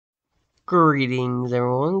Greetings,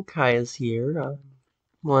 everyone. Kaya's here.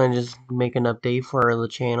 Want to just make an update for the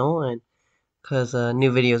channel, and because a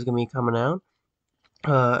new video is gonna be coming out,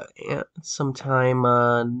 yeah,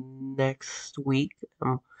 sometime next week.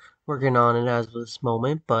 I'm working on it as of this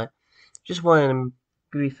moment, but just wanted to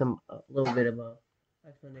give you a little bit of a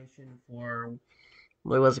explanation for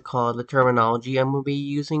what was it called, the terminology I'm gonna be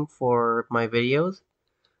using for my videos.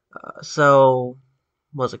 So,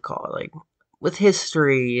 what's it called? Like with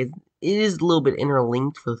history, it is a little bit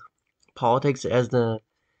interlinked with politics as the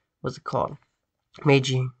what's it called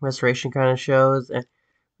Meiji Restoration kind of shows, and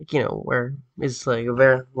like where it's like a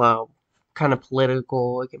very loud kind of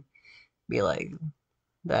political. It can be like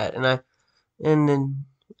that, and then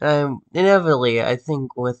inevitably I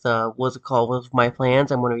think with what's it called with my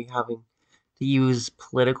plans, I'm going to be having to use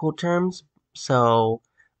political terms. So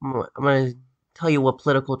I'm going to tell you what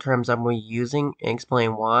political terms I'm going to be using and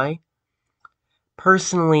explain why.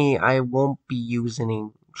 Personally, I won't be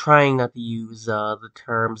using, trying not to use the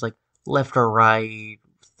terms like left or right,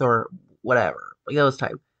 or whatever, like those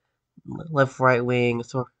type, left, right wing,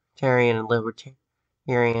 authoritarian, and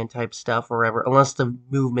libertarian type stuff, or whatever, unless the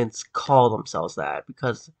movements call themselves that,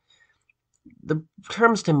 because the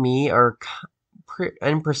terms to me are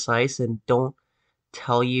imprecise and don't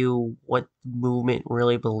tell you what the movement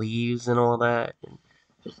really believes and all that.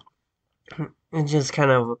 And just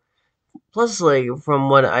kind of plus, like, from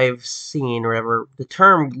what I've seen or whatever, the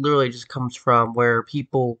term literally just comes from where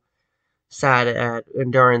people sat at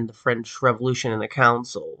and during the French Revolution in the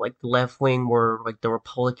council. Like, the left wing were, like, the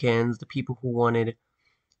Republicans, the people who wanted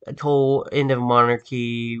a total end of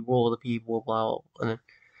monarchy, rule of the people, blah, and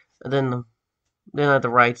then at the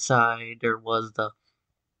right side, there was the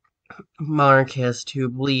monarchist who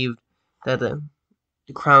believed that the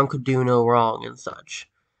crown could do no wrong and such.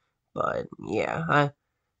 But, yeah,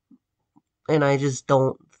 I just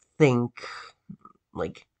don't think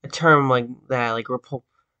like a term like that, like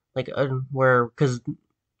where because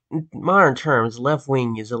in modern terms, left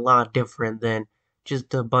wing is a lot different than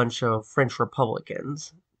just a bunch of French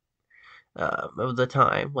Republicans of the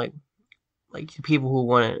time, like people who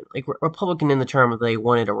wanted like Republican in the term of they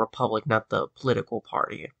wanted a republic, not the political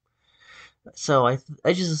party. So I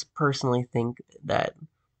just personally think that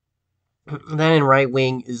that in right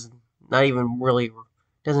wing is not even really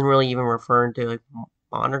doesn't really even refer to like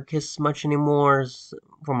monarchists much anymore.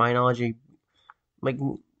 From my knowledge, like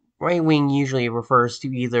right wing usually refers to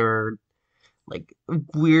either like a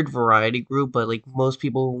weird variety group, but like most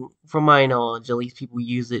people, from my knowledge, at least people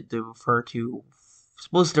use it to refer to,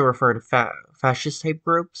 supposed to refer to fascist type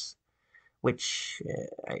groups, which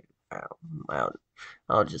I, don't, I don't,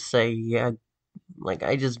 I'll just say yeah, like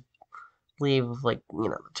I just believe like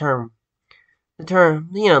the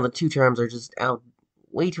two terms are just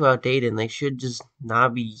way too outdated, and they should just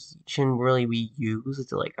not be shouldn't really be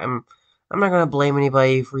used. Like I'm not gonna blame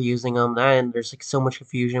anybody for using them. That and there's like so much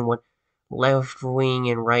confusion what left wing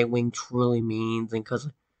and right wing truly means, and because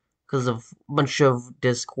of a bunch of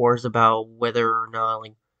discourse about whether or not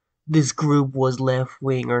like this group was left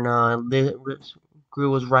wing or not, this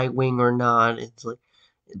group was right wing or not. It's like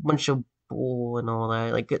a bunch of bull and all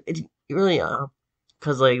that. Like it really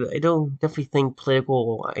because like I don't definitely think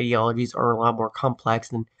political ideologies are a lot more complex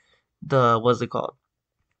than the what's it called?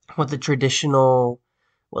 What the traditional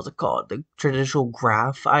what's it called? The traditional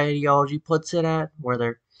graph ideology puts it at, where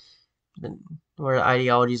they're where the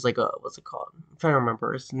ideology is like a what's it called? I'm trying to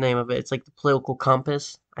remember it's the name of it. It's like the political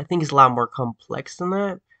compass. I think it's a lot more complex than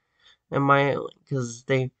that. In my because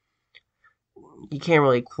they you can't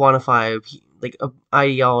really quantify like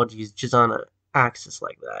ideologies just on an axis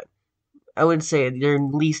like that. I would say there at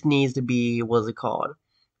least needs to be what's it called?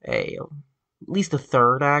 A at least a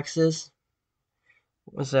third axis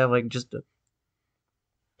instead of like just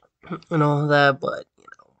and all that. But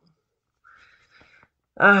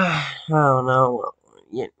I don't know.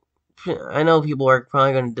 Yeah, I know people are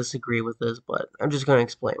probably going to disagree with this, but I'm just going to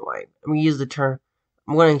explain why. I'm going to use the term.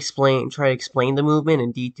 I'm going to try to explain the movement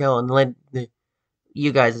in detail, and let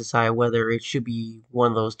you guys decide whether it should be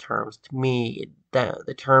one of those terms. To me,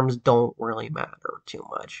 the terms don't really matter too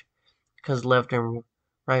much because left and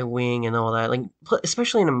right wing and all that, like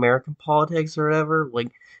especially in American politics or whatever,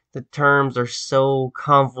 like the terms are so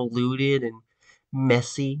convoluted and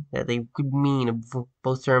messy that they could mean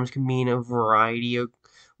both terms could mean a variety of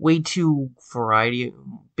way too variety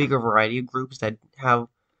bigger variety of groups that have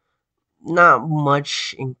not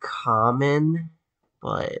much in common,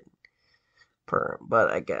 but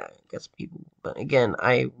but I guess people. But again,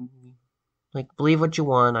 I like believe what you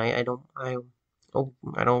want. I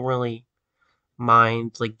don't really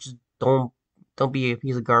mind. Like just don't be a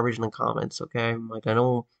piece of garbage in the comments, okay? Like I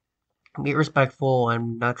don't be respectful.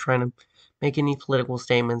 I'm not trying to make any political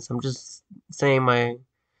statements. I'm just saying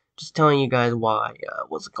just telling you guys why.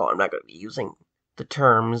 What's it called? I'm not going to be using the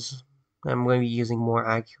terms. I'm going to be using more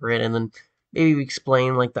accurate, and then maybe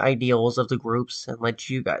explain like the ideals of the groups and let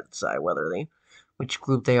you guys decide which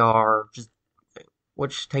group they are, just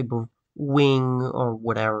which type of wing or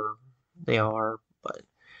whatever they are. But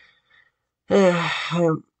I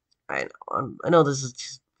know this is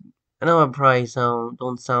just, I know I probably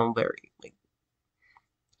don't sound very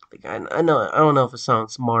I know I don't know if it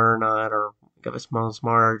sounds smart or not, or if it smells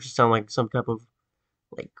smart, or just sound like some type of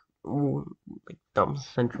like like dumb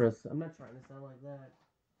centrist. I'm not trying to sound like that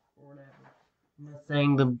or whatever. I'm not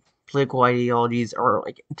saying the political ideologies are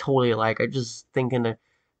like totally alike. I just thinking that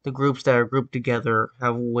the groups that are grouped together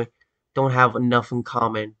don't have enough in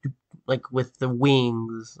common. Like with the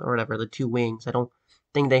wings or whatever, the two wings. I don't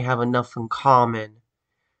think they have enough in common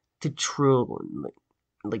to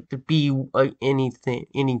like to be any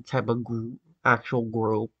type of actual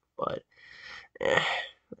group. But eh,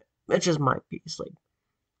 that's just my piece. Like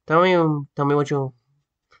tell me tell me what you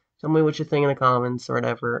tell me what you think in the comments or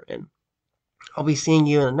whatever, and I'll be seeing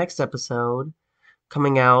you in the next episode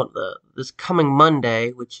coming out this coming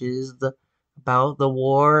Monday, which is the about the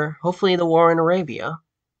war, hopefully the war in Arabia.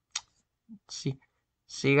 See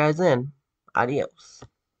see you guys then. Adios.